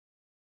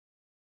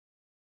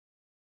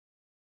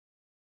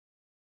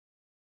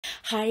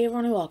Hi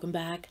everyone and welcome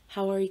back.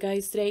 How are you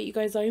guys today? You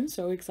guys, I am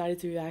so excited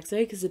to be back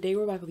today because today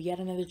we're back with yet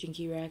another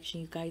Jinky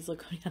reaction. You guys look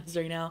coming at us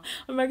right now.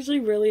 I'm actually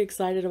really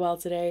excited about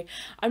today.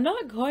 I'm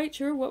not quite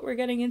sure what we're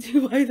getting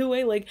into, by the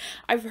way. Like,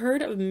 I've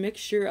heard a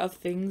mixture of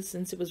things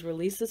since it was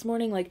released this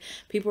morning. Like,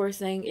 people are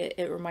saying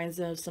it reminds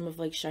them of some of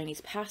like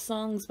Shiny's past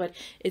songs, but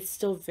it's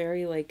still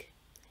very like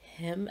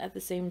him at the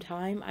same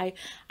time.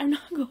 I'm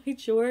not quite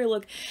sure.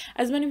 Look,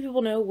 as many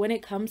people know, when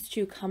it comes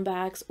to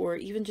comebacks or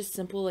even just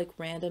simple like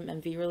random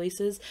MV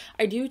releases,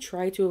 I do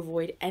try to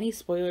avoid any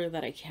spoiler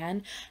that I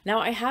can. Now,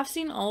 I have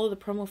seen all of the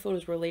promo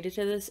photos related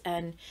to this,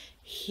 and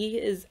he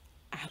is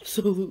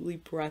absolutely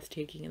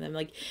breathtaking in them.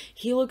 Like,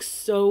 he looks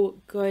so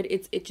good.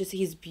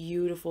 He's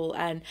beautiful,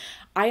 and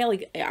I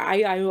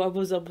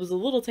was a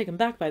little taken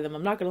back by them,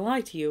 I'm not gonna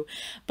lie to you.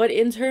 But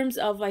in terms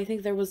of, I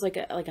think there was like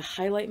a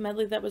highlight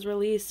medley that was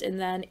released,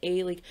 and then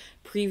a like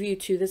preview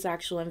to this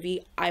actual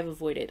MV, I've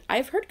avoided.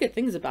 I've heard good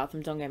things about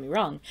them, don't get me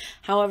wrong.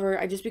 However,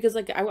 because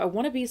like I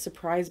want to be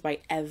surprised by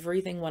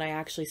everything when I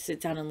actually sit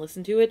down and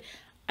listen to it,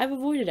 I've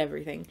avoided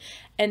everything.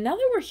 And now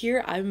that we're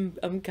here, I'm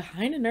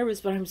kind of nervous,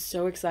 but I'm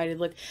so excited.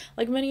 Like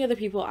many other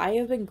people, I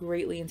have been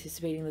greatly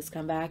anticipating this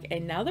comeback,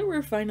 and now that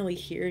we're finally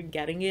here and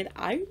getting it,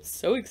 I'm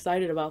so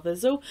excited about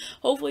this. So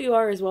hopefully you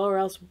are as well, or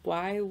else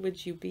why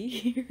would you be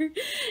here?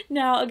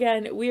 Now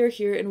again, we are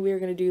here and we are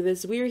going to do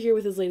this. We are here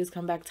with his latest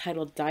comeback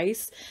titled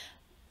Dice.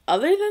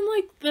 Other than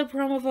like the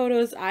promo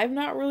photos, I'm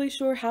not really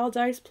sure how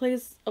Dice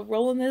plays a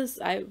role in this.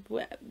 I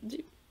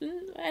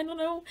don't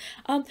know.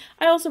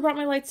 I also brought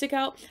my light stick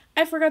out.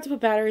 I forgot to put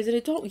batteries in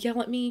it. Don't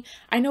yell at me.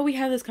 I know we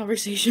had this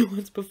conversation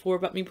once before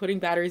about me putting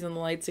batteries in the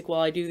light stick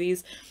while I do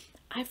these.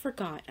 I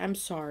forgot. I'm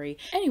sorry.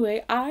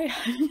 Anyway, I'm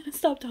gonna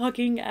stop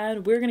talking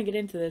and we're gonna get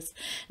into this.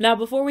 Now,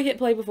 before we hit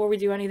play, before we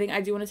do anything,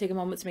 I do want to take a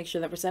moment to make sure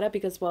that we're set up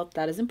because, well,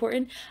 that is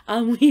important.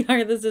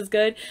 This is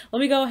good. Let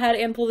me go ahead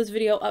and pull this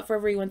video up for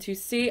everyone to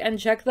see and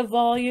check the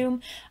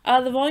volume.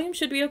 The volume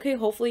should be okay,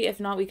 hopefully.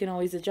 If not, we can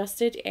always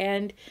adjust it,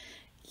 and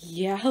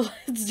yeah,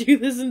 let's do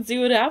this and see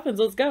what happens.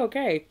 Let's go,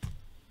 okay.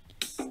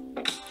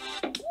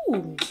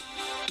 Ooh.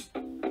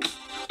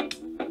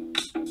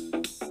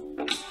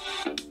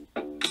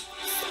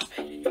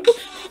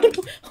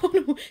 Oh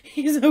no,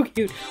 he's so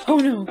cute. Oh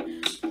no.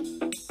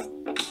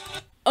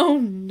 Oh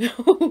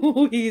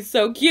no, he's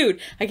so cute.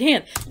 I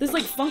can't. This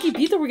like funky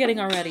beat that we're getting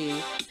already.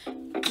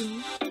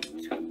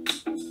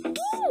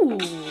 Ooh.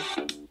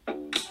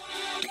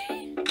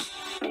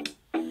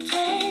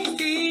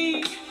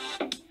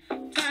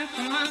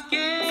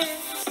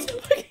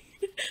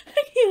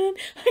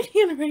 I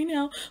can't right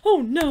now.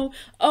 Oh no.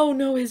 Oh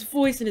no, his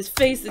voice and his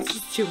face, it's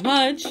just too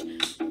much.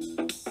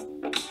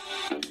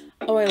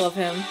 Oh, I love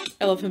him.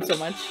 I love him so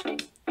much.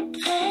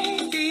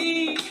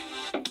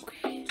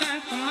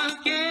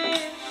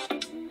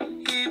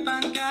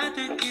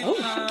 Okay. Oh.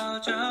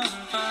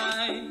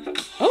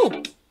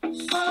 Oh.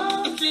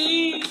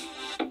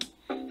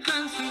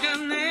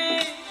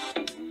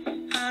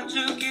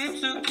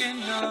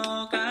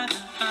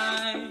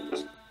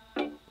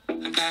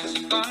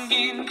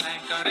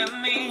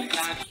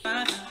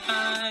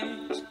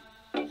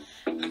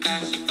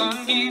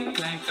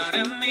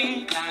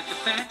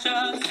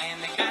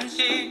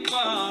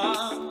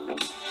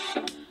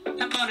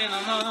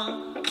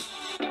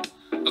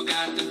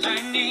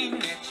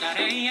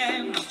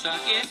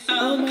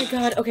 Oh my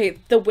god. Okay,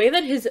 the way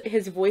that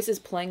his voice is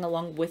playing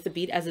along with the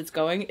beat as it's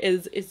going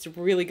is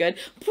really good.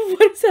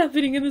 What is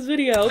happening in this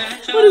video?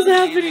 What is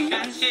happening?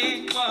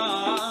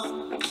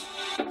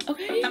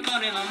 Okay.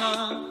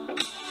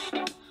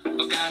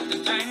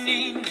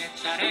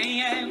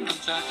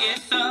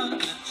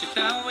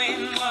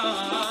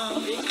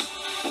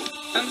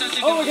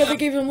 Oh my god, they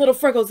gave him little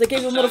freckles. They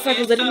gave him little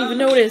freckles. I didn't even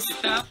notice.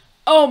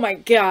 Oh my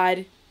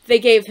god. They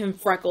gave him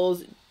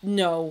freckles.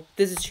 No,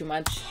 this is too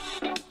much.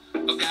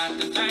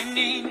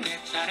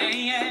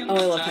 Oh,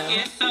 I love him.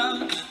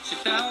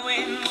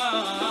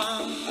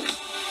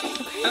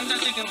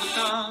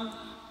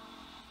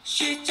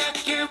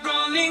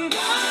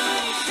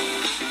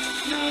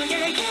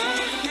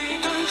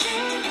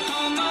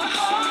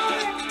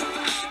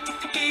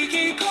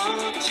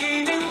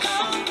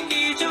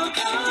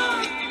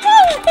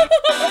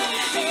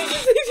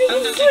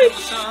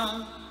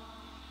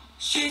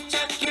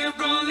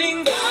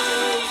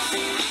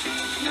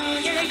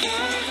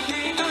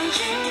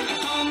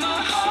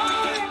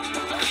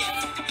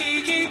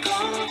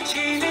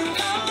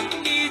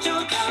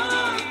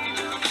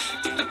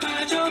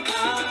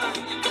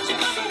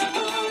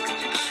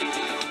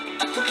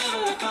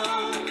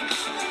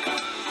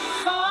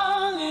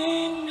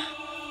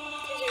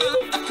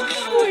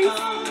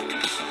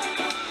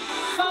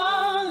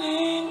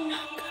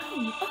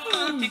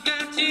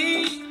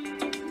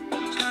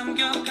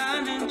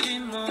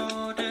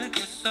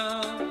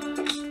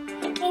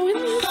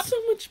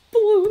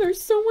 Blue.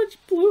 There's so much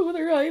blue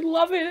there. I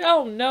love it.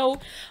 Oh no.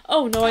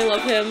 Oh no, I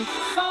love him.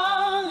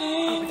 Oh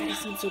my god, he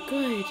sounds so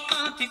good.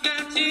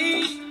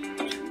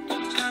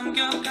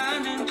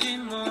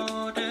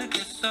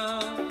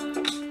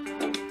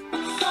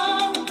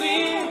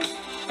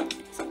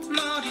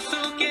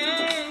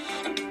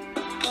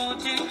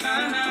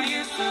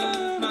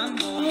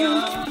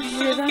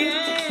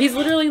 He's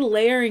literally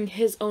layering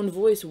his own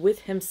voice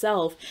with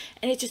himself,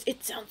 and it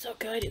sounds so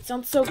good. It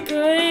sounds so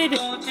good.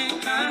 Oh,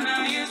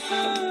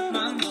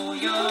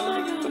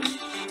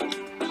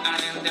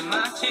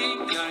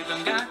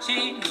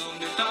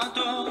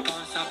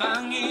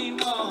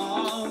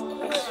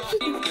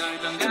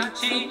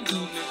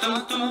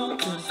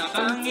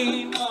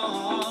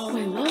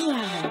 I love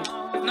that.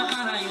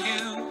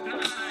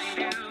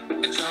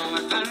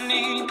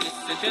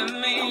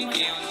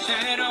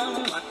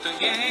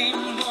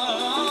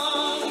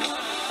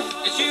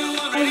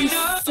 Oh, he's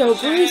so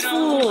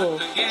graceful.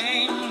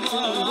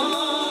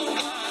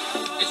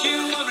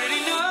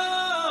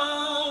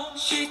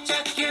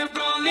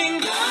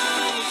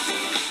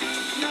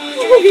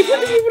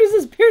 What is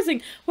this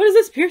piercing? What is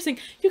this piercing?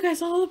 You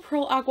guys, all the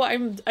pearl aqua.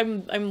 I'm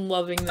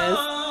loving this.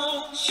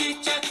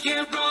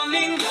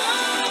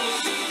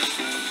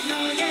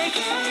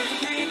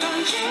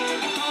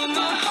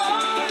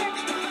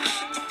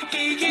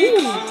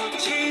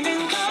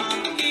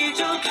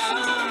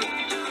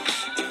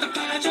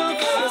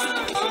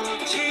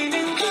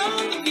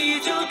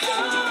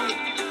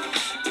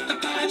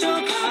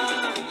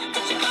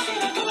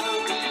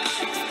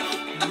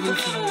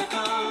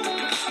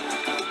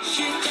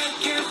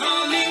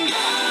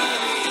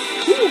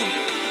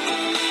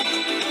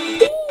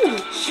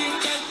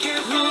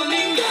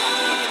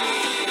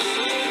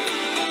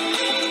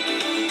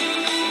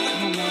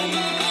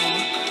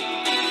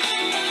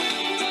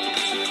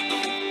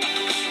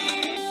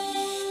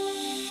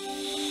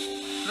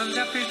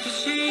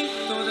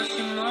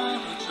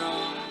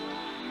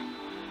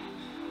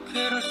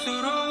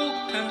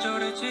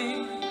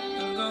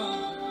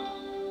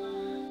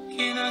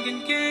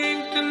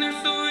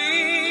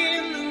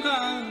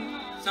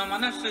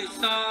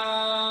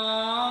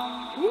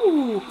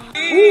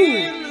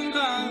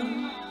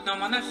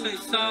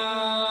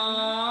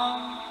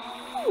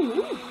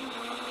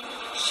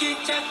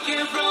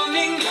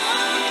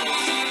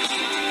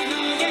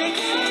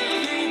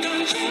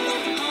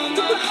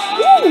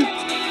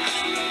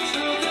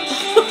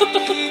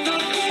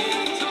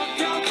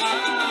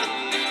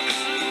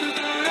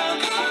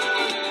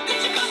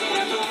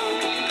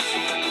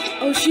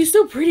 Oh, she's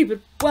so pretty, but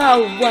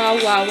wow.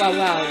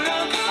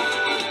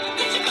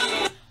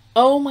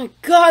 Oh my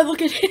god,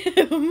 look at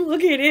him.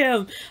 Look at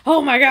him.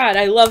 Oh my god,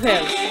 I love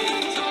him.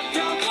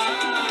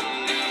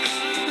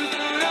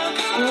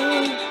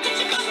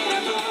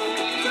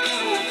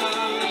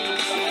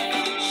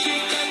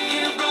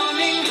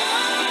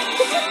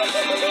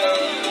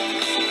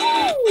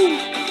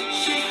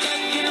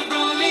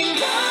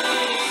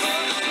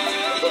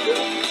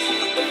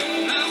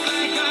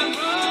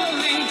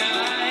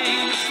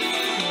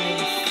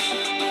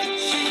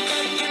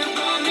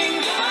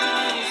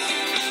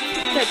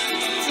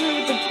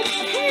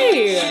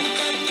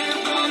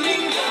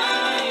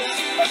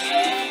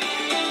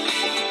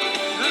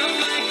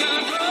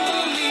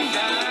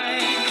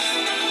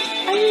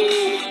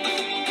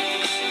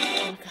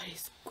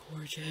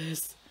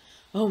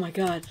 Oh my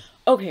god.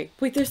 Okay,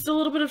 wait, there's still a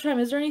little bit of time.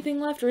 Is there anything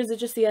left, or is it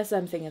just the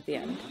SM thing at the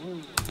end?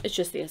 It's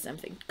just the SM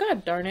thing.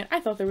 God darn it. I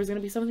thought there was going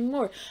to be something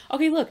more.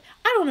 Okay, look.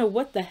 I don't know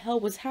what the hell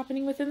was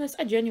happening within this.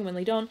 I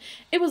genuinely don't.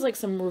 It was like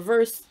some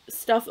reverse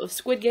stuff of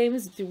Squid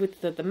Games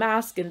with the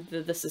mask and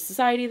the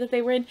society that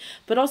they were in.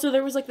 But also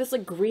there was like this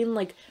like green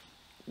like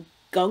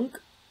gunk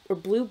or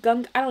blue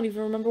gunk, I don't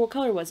even remember what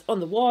color it was, on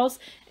the walls.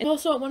 And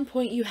also at one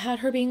point you had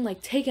her being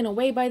like taken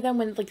away by them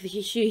when like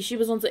she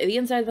was on the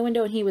inside of the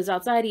window and he was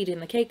outside eating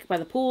the cake by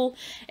the pool,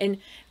 and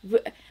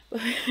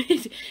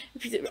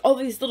all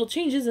these little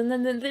changes, and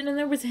then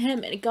there was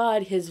him, and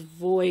god, his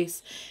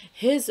voice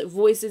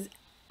is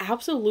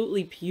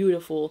absolutely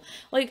beautiful.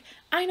 Like,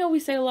 I know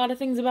we say a lot of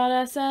things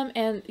about SM,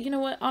 and you know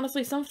what,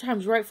 honestly,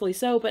 sometimes rightfully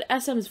so, but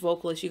SM's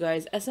vocalist, you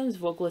guys, SM's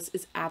vocalist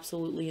is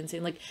absolutely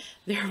insane. Like,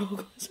 their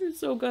vocals are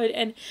so good,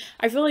 and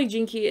I feel like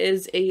Jinky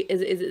is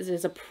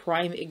a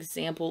prime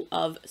example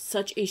of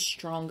such a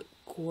strong,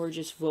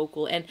 gorgeous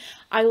vocal, and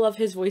I love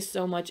his voice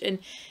so much. And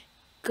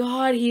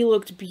god, he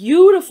looked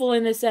beautiful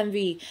in this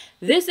MV.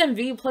 This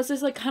MV, plus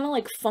this like kind of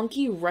like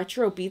funky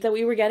retro beat that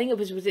we were getting,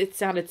 it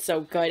sounded so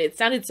good. It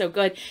sounded so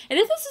good. And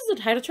if this is the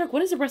title track,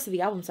 what does the rest of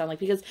the album sound like?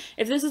 Because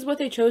if this is what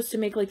they chose to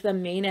make like the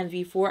main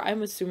MV for,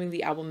 I'm assuming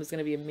the album is going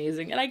to be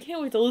amazing. And I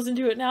can't wait to listen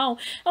to it now.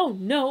 Oh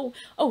no,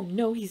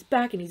 he's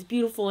back and he's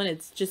beautiful, and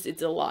it's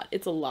a lot.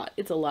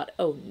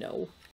 Oh no.